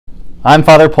I'm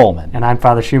Father Pullman. And I'm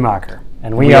Father Schumacher.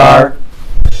 And we are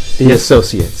the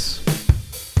Associates.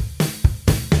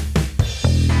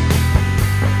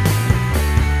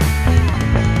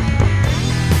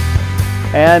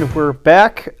 And we're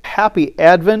back. Happy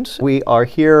Advent. We are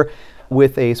here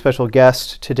with a special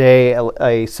guest today,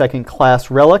 a second class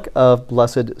relic of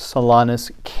Blessed Solanus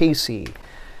Casey.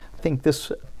 I think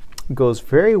this goes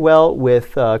very well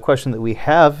with a question that we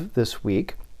have this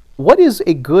week. What is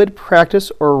a good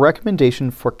practice or recommendation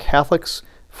for Catholics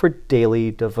for daily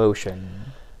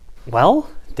devotion? Well,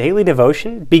 daily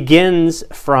devotion begins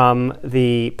from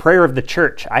the prayer of the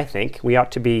church, I think. We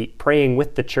ought to be praying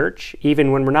with the church,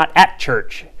 even when we're not at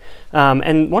church.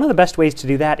 And one of the best ways to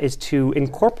do that is to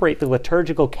incorporate the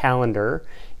liturgical calendar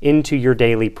into your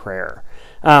daily prayer.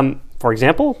 For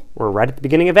example, we're right at the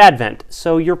beginning of Advent,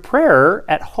 so your prayer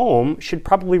at home should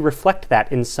probably reflect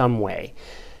that in some way.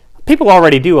 People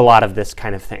already do a lot of this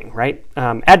kind of thing, right?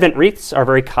 Advent wreaths are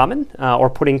very common, or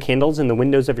putting candles in the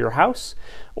windows of your house,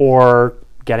 or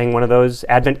getting one of those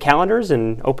Advent calendars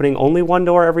and opening only one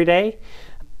door every day.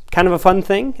 Kind of a fun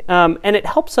thing. And it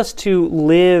helps us to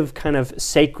live kind of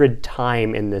sacred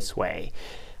time in this way.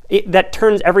 That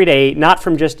turns every day, not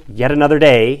from just yet another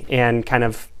day and kind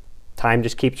of time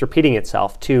just keeps repeating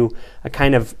itself, to a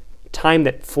kind of time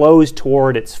that flows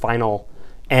toward its final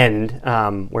end,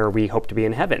 where we hope to be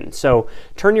in heaven. So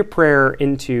turn your prayer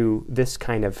into this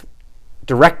kind of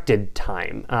directed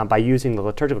time by using the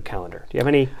liturgical calendar. Do you have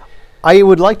any? I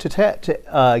would like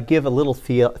to give a little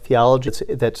theology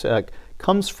that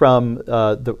comes from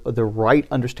the right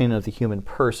understanding of the human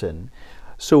person.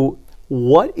 So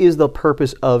what is the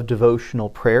purpose of devotional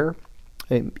prayer?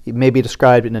 It may be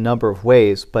described in a number of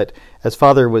ways, but as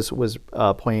Father was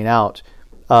pointing out,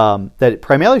 that it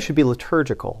primarily should be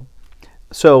liturgical.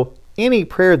 So any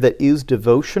prayer that is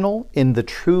devotional in the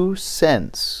true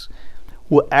sense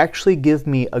will actually give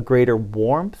me a greater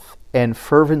warmth and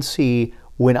fervency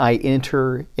when I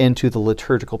enter into the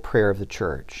liturgical prayer of the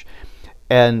church.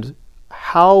 And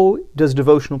how does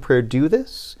devotional prayer do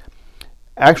this?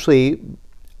 Actually,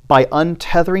 by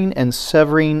untethering and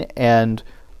severing and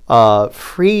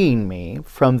freeing me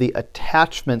from the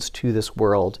attachments to this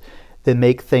world that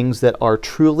make things that are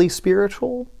truly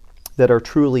spiritual, that are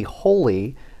truly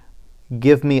holy,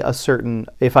 give me a certain,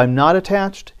 if I'm not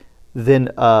attached, then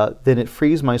it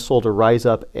frees my soul to rise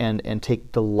up and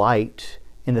take delight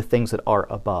in the things that are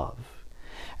above.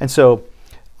 And so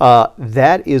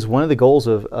that is one of the goals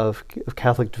of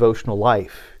Catholic devotional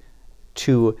life,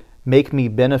 to make me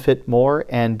benefit more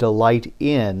and delight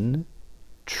in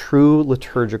true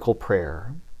liturgical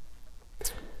prayer.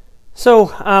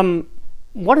 So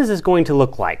what is this going to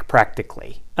look like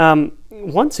practically?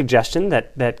 One suggestion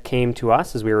that came to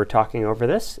us as we were talking over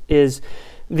this is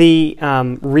the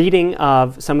reading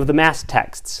of some of the Mass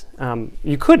texts.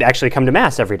 You could actually come to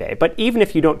Mass every day, but even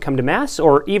if you don't come to Mass,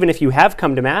 or even if you have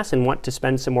come to Mass and want to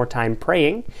spend some more time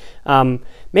praying,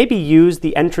 maybe use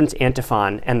the entrance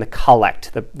antiphon and the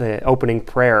collect, the opening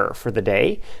prayer for the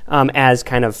day, as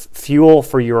kind of fuel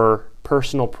for your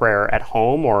personal prayer at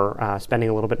home, or spending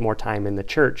a little bit more time in the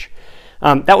church.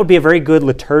 That would be a very good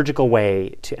liturgical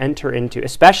way to enter into,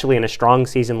 especially in a strong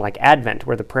season like Advent,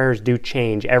 where the prayers do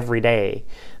change every day,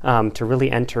 to really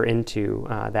enter into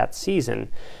that season.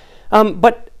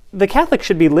 But the Catholic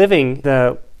should be living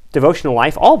the devotional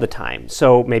life all the time.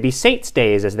 So maybe Saints'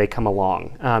 Days as they come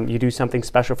along. You do something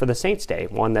special for the Saints' Day.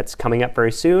 One that's coming up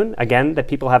very soon, again, that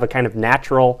people have a kind of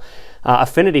natural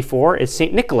affinity for, is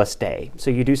St. Nicholas Day.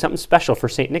 So you do something special for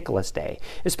St. Nicholas Day.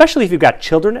 Especially if you've got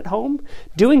children at home,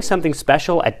 doing something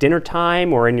special at dinner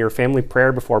time or in your family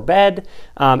prayer before bed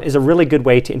is a really good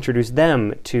way to introduce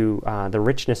them to the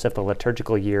richness of the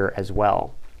liturgical year as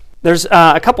well. There's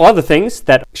a couple other things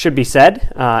that should be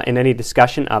said in any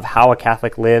discussion of how a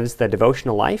Catholic lives the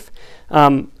devotional life.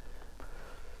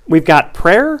 We've got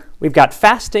prayer, we've got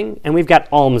fasting, and we've got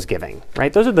almsgiving,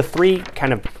 right? Those are the three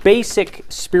kind of basic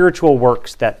spiritual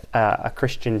works that a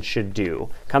Christian should do.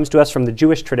 Comes to us from the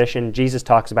Jewish tradition. Jesus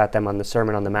talks about them on the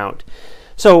Sermon on the Mount.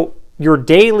 So your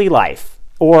daily life,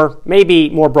 or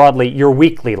maybe more broadly, your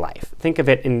weekly life, think of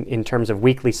it in terms of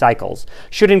weekly cycles,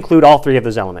 should include all three of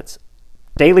those elements.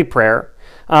 Daily prayer,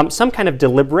 some kind of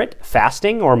deliberate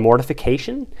fasting or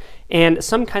mortification, and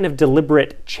some kind of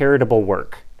deliberate charitable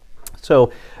work.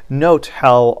 So note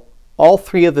how all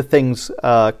three of the things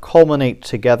culminate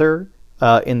together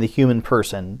in the human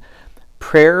person.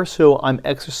 Prayer, so I'm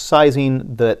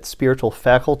exercising that spiritual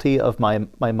faculty of my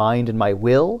mind and my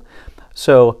will.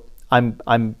 So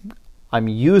I'm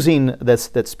using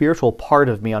that spiritual part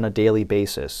of me on a daily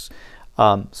basis.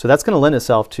 So that's going to lend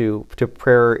itself to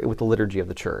prayer with the liturgy of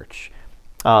the church.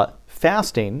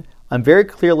 Fasting, I'm very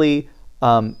clearly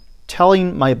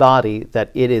telling my body that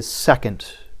it is second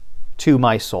to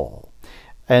my soul.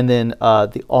 And then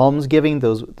the almsgiving,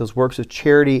 those works of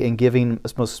charity and giving,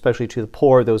 most especially to the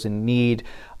poor, those in need,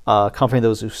 comforting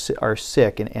those who are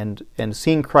sick, and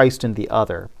seeing Christ in the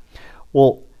other.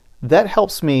 Well, that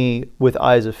helps me with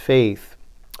eyes of faith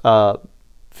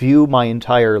view my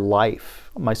entire life,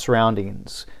 my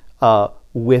surroundings,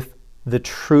 with the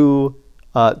true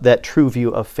that true view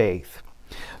of faith.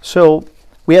 So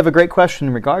we have a great question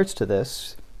in regards to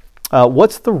this.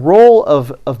 What's the role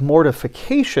of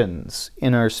mortifications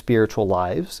in our spiritual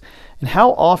lives, and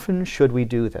how often should we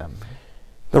do them?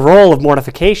 The role of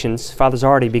mortifications, Father's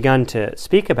already begun to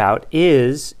speak about,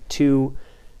 is to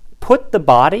put the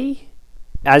body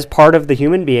as part of the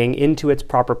human being into its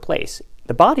proper place.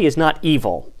 The body is not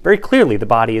evil. Very clearly, the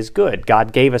body is good.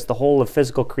 God gave us the whole of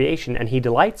physical creation, and He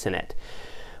delights in it.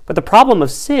 But the problem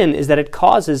of sin is that it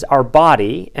causes our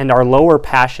body and our lower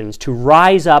passions to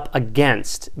rise up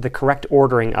against the correct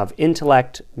ordering of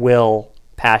intellect, will,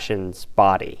 passions,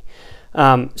 body.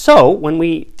 So when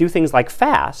we do things like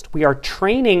fast, we are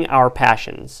training our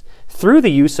passions through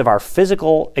the use of our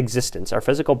physical existence, our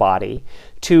physical body,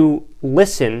 to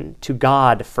listen to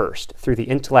God first, through the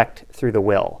intellect, through the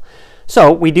will.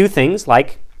 So we do things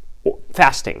like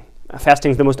fasting.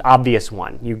 Fasting is the most obvious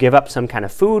one. You give up some kind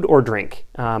of food or drink,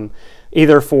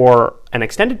 either for an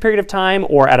extended period of time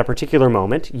or at a particular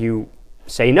moment. You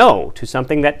say no to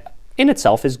something that in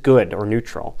itself is good or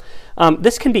neutral.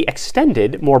 This can be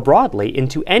extended more broadly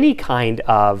into any kind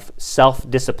of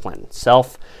self-discipline,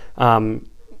 self-denial.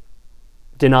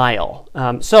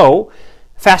 So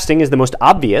fasting is the most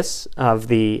obvious of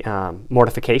the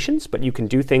mortifications, but you can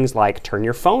do things like turn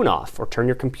your phone off, or turn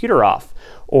your computer off,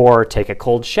 or take a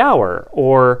cold shower,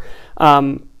 or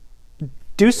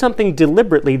do something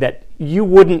deliberately that you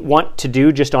wouldn't want to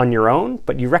do just on your own,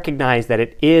 but you recognize that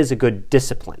it is a good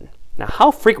discipline. Now,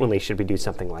 how frequently should we do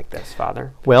something like this,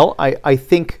 Father? Well, I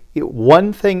think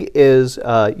one thing is,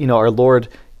 our Lord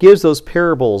gives those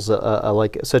parables,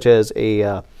 such as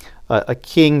a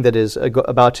king that is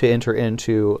about to enter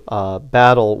into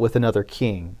battle with another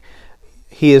king.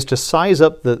 He is to size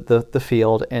up the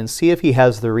field and see if he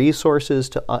has the resources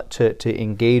to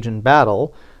engage in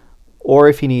battle, or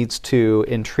if he needs to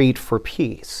entreat for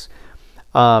peace.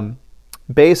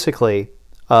 Basically,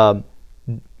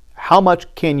 how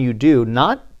much can you do,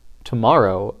 not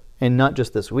tomorrow and not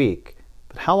just this week,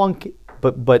 but how long?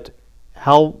 But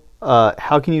how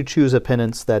can you choose a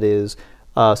penance that is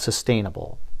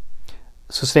sustainable?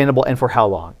 Sustainable, and for how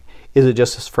long? Is it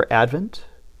just for Advent?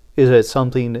 Is it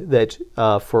something that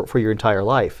for your entire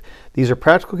life? These are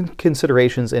practical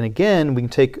considerations, and again, we can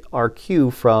take our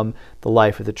cue from the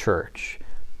life of the Church.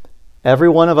 Every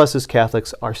one of us as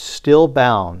Catholics are still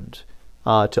bound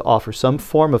to offer some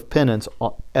form of penance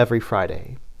every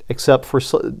Friday, except for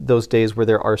those days where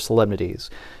there are solemnities.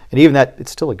 And even that,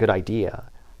 it's still a good idea.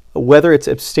 Whether it's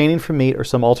abstaining from meat or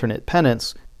some alternate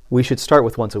penance, we should start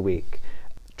with once a week.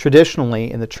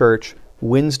 Traditionally in the Church,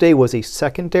 Wednesday was a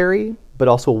secondary but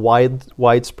also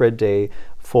widespread day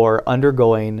for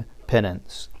undergoing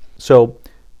penance. So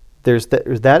there's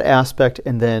that aspect,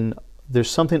 and then there's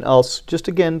something else, just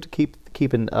again to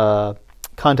keep in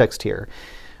context here.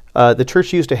 The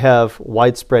Church used to have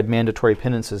widespread mandatory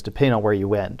penances depending on where you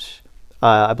went.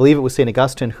 I believe it was St.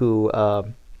 Augustine who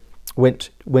went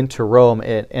to Rome,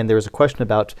 and there was a question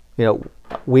about,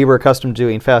 we were accustomed to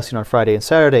doing fasting on Friday and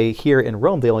Saturday. Here in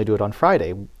Rome, they only do it on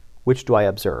Friday. Which do I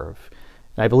observe?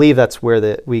 And I believe that's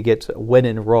where we get when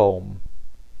in Rome.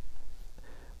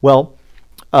 Well,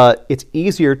 it's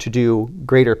easier to do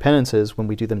greater penances when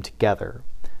we do them together.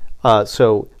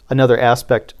 So another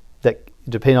aspect that,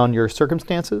 depending on your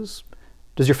circumstances,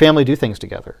 does your family do things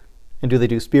together? And do they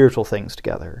do spiritual things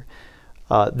together?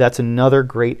 That's another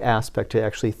great aspect to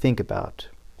actually think about.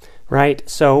 Right.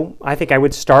 So I think I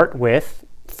would start with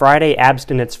Friday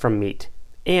abstinence from meat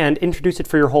and introduce it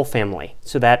for your whole family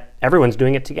so that everyone's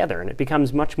doing it together and it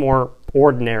becomes much more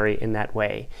ordinary in that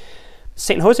way.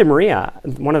 St. Jose Maria,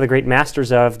 one of the great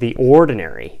masters of the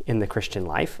ordinary in the Christian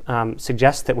life,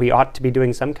 suggests that we ought to be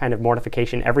doing some kind of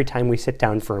mortification every time we sit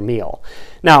down for a meal.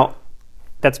 Now,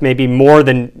 that's maybe more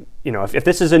than, if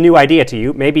this is a new idea to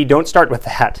you, maybe don't start with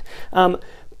that.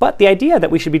 But the idea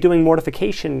that we should be doing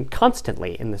mortification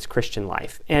constantly in this Christian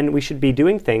life, and we should be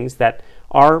doing things that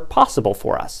are possible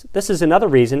for us. This is another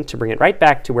reason to bring it right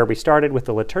back to where we started with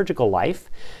the liturgical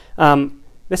life.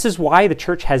 This is why the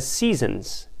Church has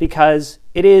seasons, because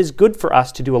it is good for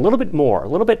us to do a little bit more, a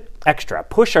little bit extra,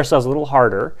 push ourselves a little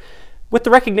harder, with the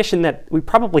recognition that we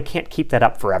probably can't keep that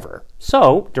up forever.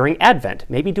 So, during Advent,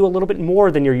 maybe do a little bit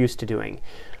more than you're used to doing.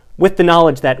 with the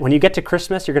knowledge that when you get to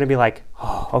Christmas, you're going to be like,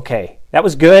 oh, okay, that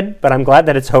was good, but I'm glad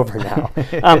that it's over now.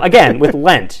 Again, with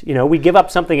Lent, we give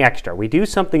up something extra. We do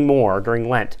something more during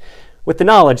Lent with the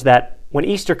knowledge that when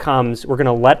Easter comes, we're going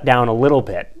to let down a little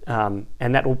bit, and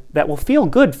that will feel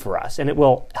good for us, and it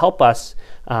will help us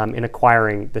in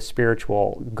acquiring the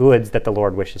spiritual goods that the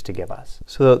Lord wishes to give us.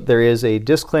 So there is a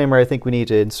disclaimer I think we need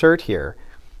to insert here.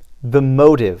 The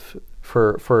motive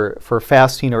for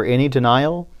fasting or any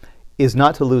denial is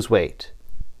not to lose weight.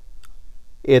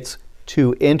 It's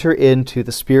to enter into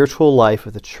the spiritual life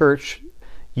of the church.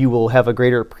 You will have a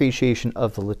greater appreciation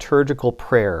of the liturgical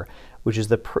prayer, which is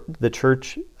the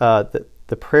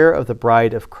prayer of the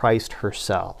bride of Christ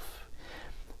herself.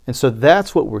 And so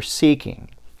that's what we're seeking.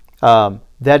 That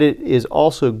it is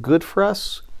also good for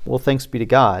us, well, thanks be to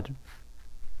God.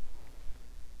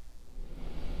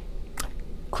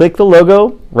 Click the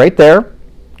logo right there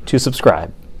to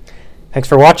subscribe. Thanks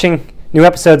for watching. New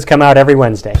episodes come out every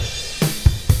Wednesday.